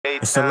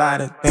It's a lot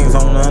of things I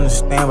don't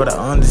understand, but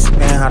I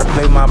understand how to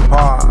play my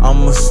part.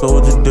 I'm a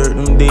soldier, dirt,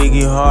 them day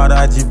get hard,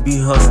 I just be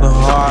hustling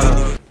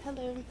hard.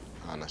 Hello.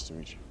 Hi, nice to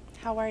meet you.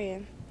 How are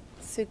you?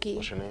 Suki.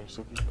 What's your name,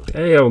 Suki?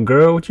 Hey, yo,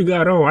 girl, what you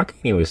got on? I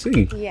can't even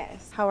see.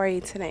 Yes. How are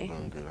you today?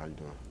 I'm good. How you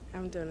doing?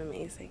 I'm doing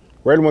amazing.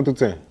 Rate 1 through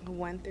 10.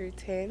 1 through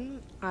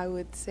 10, I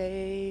would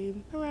say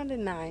around a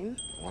 9.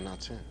 1 out of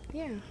 10.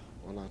 Yeah.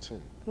 1 out of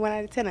 10. 1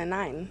 out of 10, a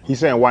 9. He's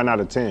saying why not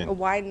a 10?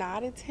 Why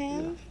not a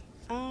 10?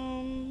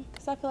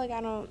 Cause I feel like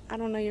I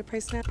don't know your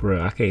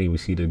Bro, I can't even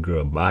see this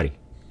girl body.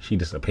 She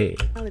disappeared.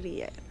 personality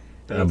yet.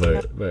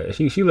 But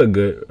she look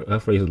good. Her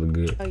face look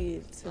good. Oh,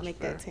 you to make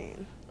that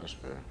 10. That's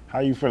fair. How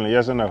you feeling?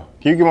 Yes or no?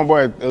 Can you give my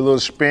boy a little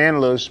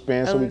spin,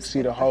 so we can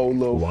see the whole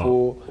little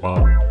full?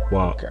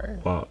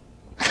 Wow.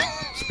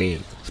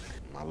 Spin.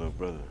 My little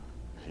brother,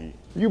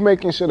 You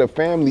making sure the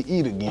family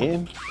eat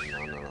again?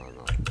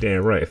 No.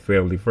 Damn right,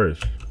 family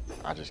first.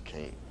 I just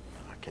can't.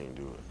 I can't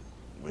do it.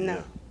 But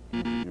No.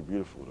 yeah, you're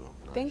beautiful though.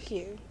 Nice. Thank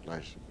you.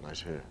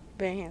 Nice hair.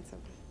 Very handsome.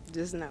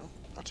 Just know.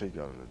 I'll take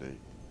you out on a date.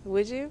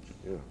 Would you?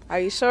 Yeah. Are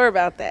you sure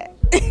about that?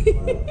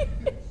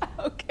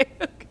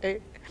 Okay.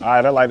 All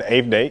right, that's like the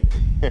 8th date.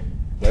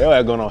 Well,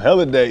 I going on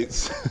hella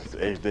dates. The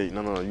 8th date.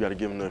 No. You got to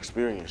give them the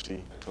experience.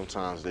 See,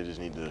 sometimes they just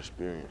need the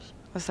experience.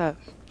 What's up?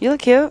 You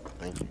look cute.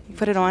 Thank you.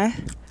 Put it on.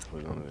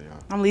 Put it on today, huh?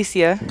 I'm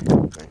Licia.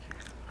 Thank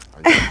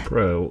you. How you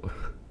Bro,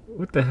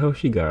 what the hell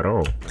she got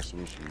on? doing? Nice to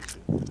meet you.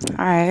 Lisa.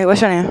 All right,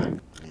 what's your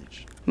name?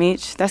 Meech.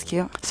 Meech. That's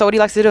cute. So what do you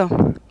like to do?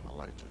 I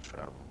like to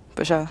travel.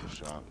 For sure. To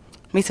shop.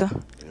 Me too.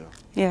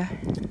 Yeah.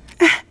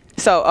 Yeah.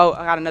 So,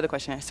 I got another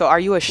question. So are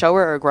you a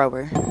shower or a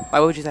grower? Like,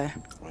 what would you say?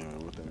 Wait,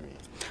 what that mean?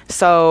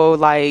 So,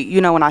 like,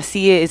 you know, when I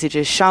see it, is it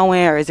just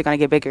showing or is it going to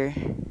get bigger?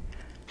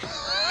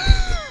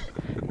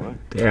 What?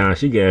 Damn,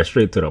 she getting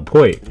straight to the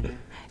point.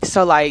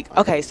 So, like,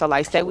 okay, so,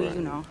 like, say we,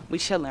 you know, we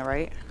chilling,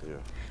 right? Yeah.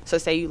 So,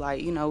 say you,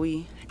 like, you know,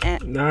 we...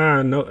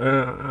 Nah,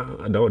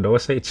 no,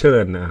 don't say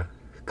chilling now.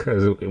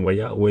 Cause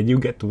when you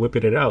get to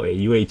whipping it out,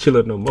 you ain't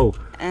chilling no more.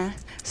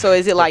 So,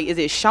 is it, like, is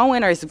it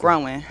showing or is it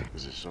growing?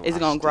 Is it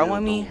going to grow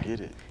on me? Don't get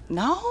it.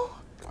 No?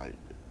 Like,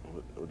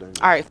 what that mean?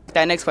 All right,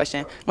 that next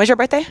question. When's your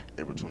birthday?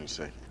 April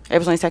 22nd.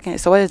 April 22nd.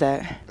 So, what is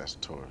that? That's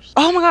Taurus.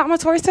 Oh, my God, I'm a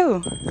Taurus,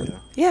 too. Yeah.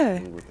 Yeah.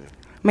 Who with it?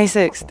 May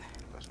 6th.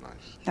 That's nice.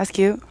 That's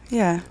cute.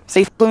 Yeah. So,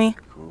 you f with me?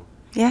 Cool.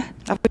 Yeah.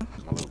 My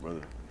little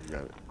brother. You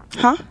got it.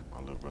 Huh? My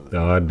little brother.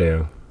 Oh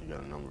damn. You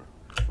got a number.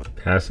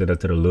 Pass it up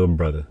to the little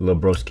brother,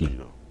 little broski. You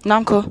know. No,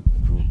 I'm cool.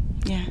 Cool.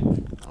 Yeah. I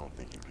don't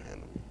think you can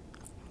handle me.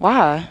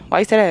 Why? Why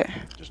you say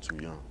that? Just too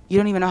young. You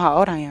don't even know how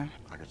old I am.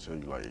 I can tell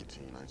you like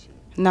 18, 19.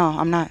 No,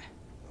 I'm not.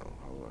 Oh,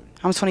 how old are you?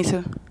 I'm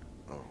 22.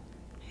 Oh,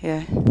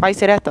 Yeah. Why you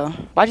say that, though?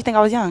 Why'd you think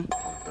I was young?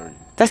 I'm 30.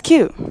 That's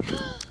cute.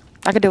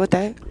 I could deal with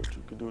that. What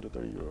you can do with a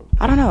 30-year-old?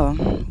 I don't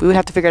know. We would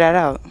have to figure that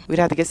out. We'd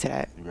have to get to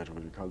that. You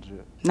graduated college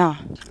yet? No.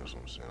 See, that's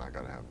what I'm saying. I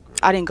gotta have a girl.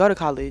 I didn't go to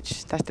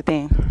college. That's the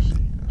thing. See,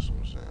 that's what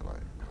I'm saying.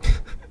 Like,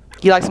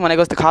 You like someone that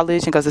goes to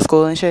college and goes to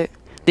school and shit?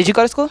 Did you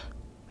go to school?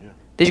 Yeah.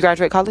 Did you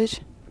graduate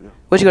college? Yeah.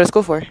 What'd you go to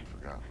school for?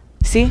 Forgot.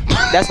 See?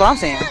 That's what I'm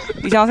saying.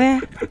 You know what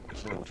I'm saying?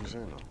 That's not what you're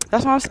saying, though.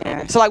 That's what I'm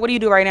saying. So, like, what do you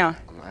do right now?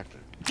 I'm an actor.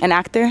 An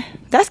actor?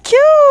 That's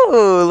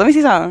cute. Let me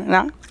see something.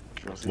 No?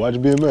 Watch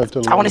BMF.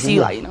 Tell I want to see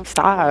you, like, you know,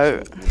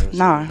 stop.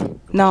 Nah.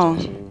 No.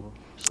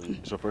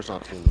 It's your first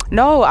time seeing me.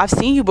 No, I've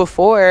seen you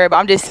before, but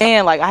I'm just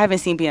saying, like, I haven't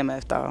seen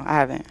BMF, though. I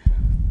haven't.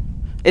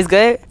 It's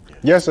good?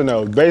 Yes or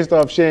no? Based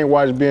off she ain't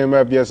watched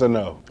BMF, yes or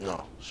no?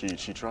 No, she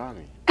tried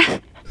me.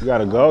 You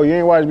gotta go. You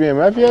ain't watched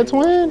BMF yet,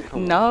 twin?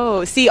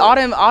 No. See, all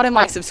them,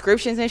 like,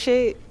 subscriptions and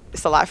shit,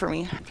 it's a lot for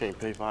me. You can't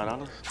pay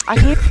 $5? I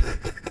can't.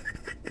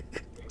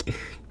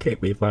 Can't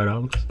pay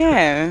 $5.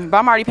 Yeah, but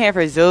I'm already paying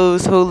for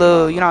Zeus,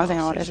 Hulu, you know what I'm saying,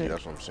 all that See, shit.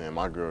 that's what I'm saying.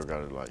 My girl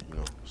gotta, like, you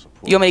know,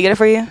 support. You want me to get it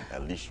for you?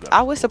 At least you gotta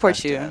I would support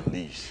that's you. At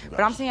least. You But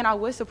gotta I'm saying I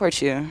would support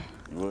you.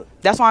 You would?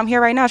 That's why I'm here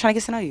right now, trying to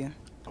get to know you.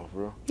 Oh, for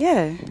real?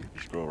 Yeah. You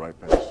scroll right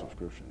past the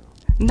subscription,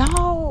 though.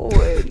 No,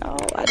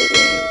 I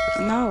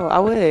didn't. No, I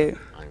would. I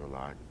ain't gonna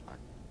lie.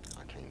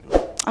 I can't do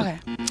it. Okay.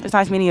 It's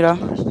nice meeting you, though.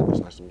 It's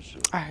nice to meet you.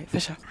 All right, for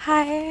sure.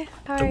 Hi.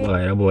 How are you?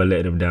 That boy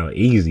let them down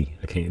easy.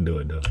 I can't do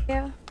it though.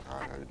 Yeah. Hi,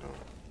 how you doing?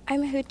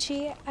 I'm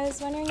Hoochie. I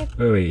was wondering if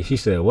Wait, she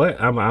said what?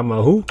 I'm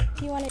a who?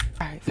 you wanted.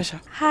 All right, for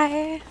sure.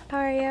 Hi. How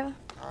are you?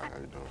 Hi, how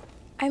you doing?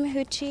 I'm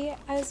Hoochie.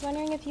 I was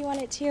wondering if you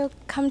wanted to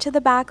come to the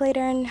back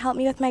later and help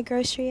me with my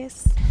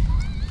groceries.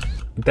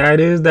 That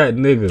is that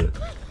nigga.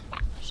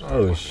 Sorry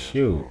Oh about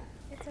shoot.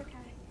 It's okay.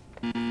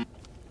 that.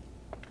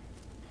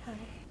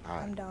 Hi.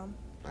 I'm Dom.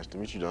 Nice to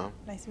meet you, Dom.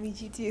 Nice to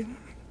meet you too.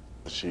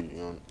 You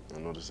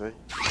don't know what to say?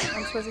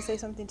 I'm supposed to say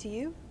something to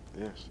you?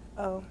 Yes.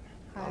 Oh,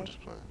 No, hi. I'm just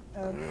playing.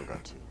 Oh. You don't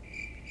got to.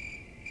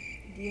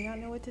 Do you not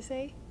know what to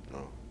say?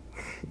 No.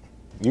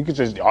 You can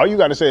just, all you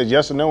gotta say is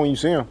yes or no when you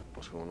see him.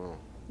 What's going on?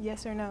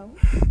 Yes or no?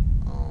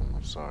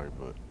 I'm sorry,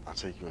 but I'll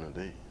take you on a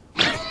date.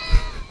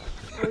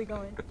 Where are we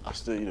going? I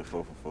still eat a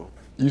 4 for 4.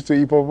 You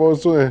still eat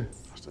popos, twin?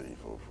 I still eat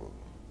 4 for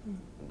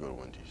 4. Go to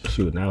Wendy's.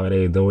 Shoot,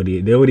 nowadays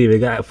they don't even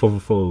got 4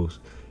 for 4s.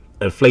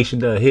 Inflation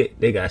done hit,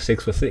 they got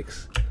 6 for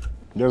 6.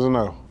 Yes or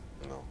no?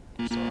 No,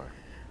 I'm sorry.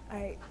 All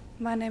right.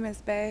 My name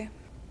is Bay.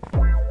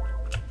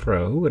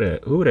 Bro, who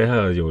the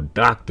hell is your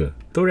doctor?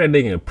 Throw that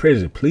nigga in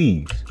prison,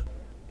 please.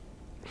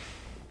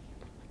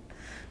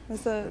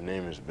 What's up? Your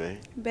name is Bay?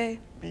 Bay.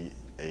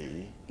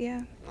 B-A-E?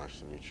 Yeah. Nice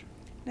to meet you.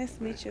 Nice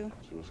to meet you.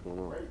 So what's going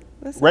on?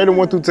 Rate him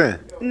 1 through 10.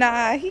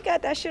 Nah, he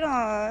got that shit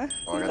on.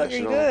 Oh, He I got that looking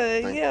shit on?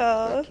 good. Thank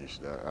Yeah. You.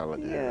 Thank you. I like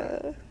to hear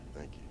that. Yeah.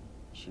 Thank you.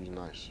 She's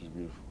nice. She's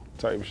beautiful.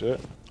 Type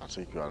shit. I'll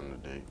take you out on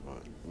a date,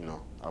 but, you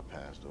know, I'll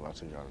pass, though. I'll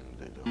take you out on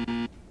a date,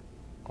 though.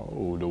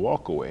 Oh, the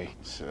walk away.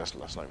 See, that's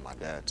like my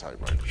dad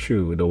type right there.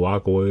 Shoot, the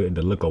walk away and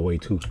the look away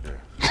too.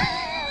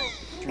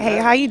 Hey,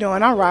 how you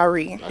doing? I'm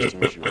Rari. Nice to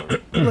meet you,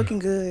 Rari. You looking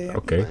good.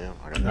 Okay.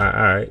 All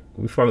right.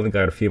 We finally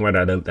got a female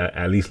that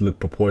at least look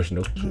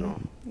proportional.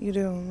 You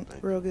doing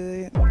real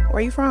good.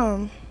 Where you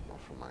from? I'm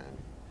from Miami.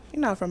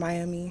 You're not from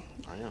Miami.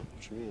 I am.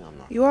 What you mean I'm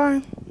not? You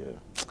are? Yeah.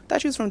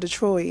 Thought you was from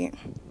Detroit.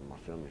 My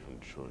family from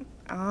Detroit.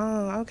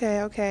 Oh,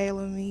 okay.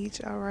 Lil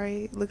Meech. All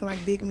right. Looking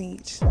like Big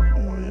Meech.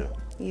 Oh,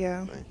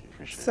 Yeah. Thank you.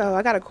 Appreciate it. So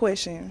I got a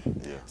question.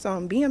 Yeah. So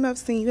on BMF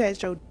scene, you had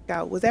your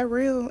out. Was that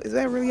real? Is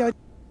that really your?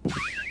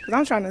 Cause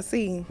I'm trying to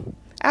see.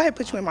 I had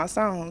put you in my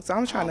song, so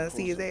I'm trying to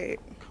see is that.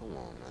 Come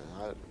on,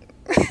 man.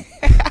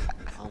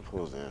 I'm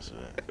supposed to answer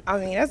that. I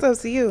mean, that's up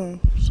to you.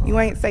 You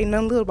ain't say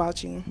nothing little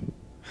about you.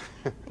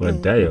 Well,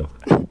 damn.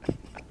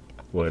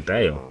 Well,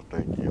 damn. Oh,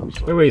 thank you. I'm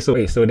sorry.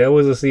 Wait. So that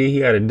was a scene he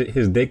had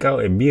his dick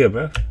out in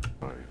BMF.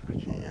 Sorry, I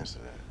can't answer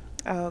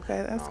that. Oh,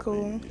 okay, that's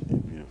cool. You're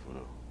beautiful,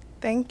 though.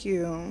 Thank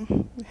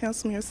you.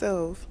 Handsome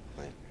yourself.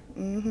 Thank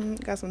you.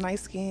 Got some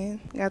nice skin.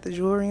 Got the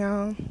jewelry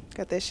on.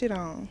 Got that shit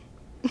on.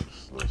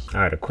 All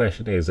right, the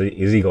question is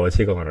he going to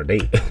take her on a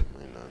date?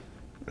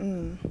 Thank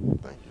you,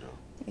 though.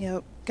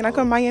 Yep. Can I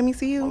come to Miami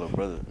see you? My little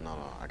brother. No,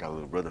 I got a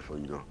little brother for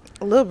you, though.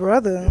 A little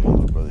brother? Yeah, my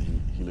little brother,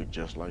 he look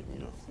just like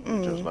me, though. He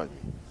look just like me.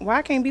 Why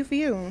I can't be for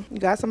you? You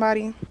got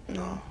somebody?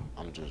 No,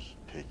 I'm just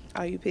picky.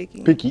 Are you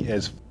picky? Picky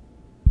as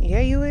Yeah,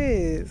 you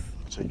is.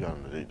 I'll take you out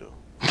on a date, though.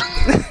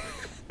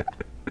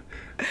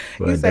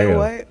 You say damn.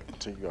 what? I'll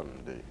take you out on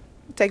a date.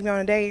 Take me on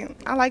a date?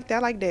 I like that. I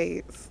like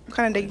dates. What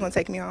kind of date you gonna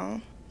take me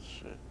on?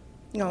 Shit.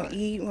 You gonna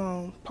eat? You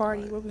gonna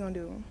party? What we gonna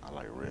do? I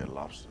like red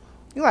lobster.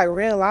 You like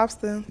Red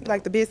Lobster? You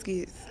like the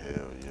biscuits?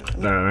 Hell yeah.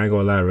 Nah, I ain't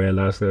gonna lie. Red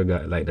Lobster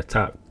got like the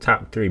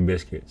top 3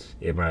 biscuits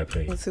in my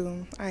opinion. Me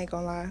too. I ain't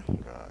gonna lie.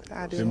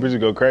 I the do. bitches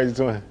go crazy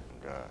to him.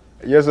 God.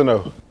 Yes or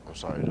no? I'm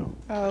sorry, though.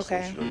 Oh,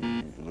 okay.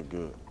 You look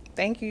good.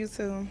 Thank you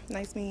too.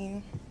 Nice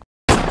meeting you.